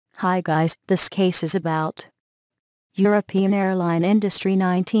Hi guys, this case is about European airline industry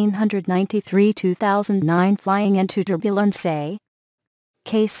 1993-2009 flying into turbulence.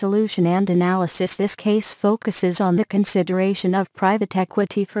 Case solution and analysis. This case focuses on the consideration of private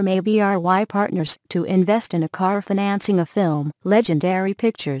equity firm ABRY Partners to invest in a car financing a film, Legendary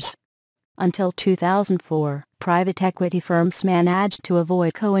Pictures. Until 2004, private equity firms managed to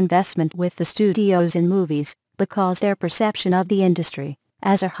avoid co-investment with the studios in movies, because their perception of the industry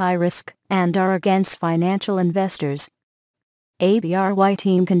as a high risk, and are against financial investors. ABRY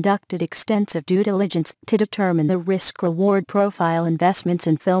team conducted extensive due diligence to determine the risk-reward profile investments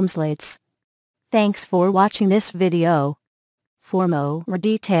in film slates. Thanks for watching this video. For more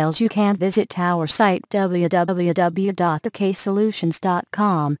details you can visit our site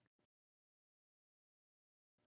www.TheCaseSolutions.com.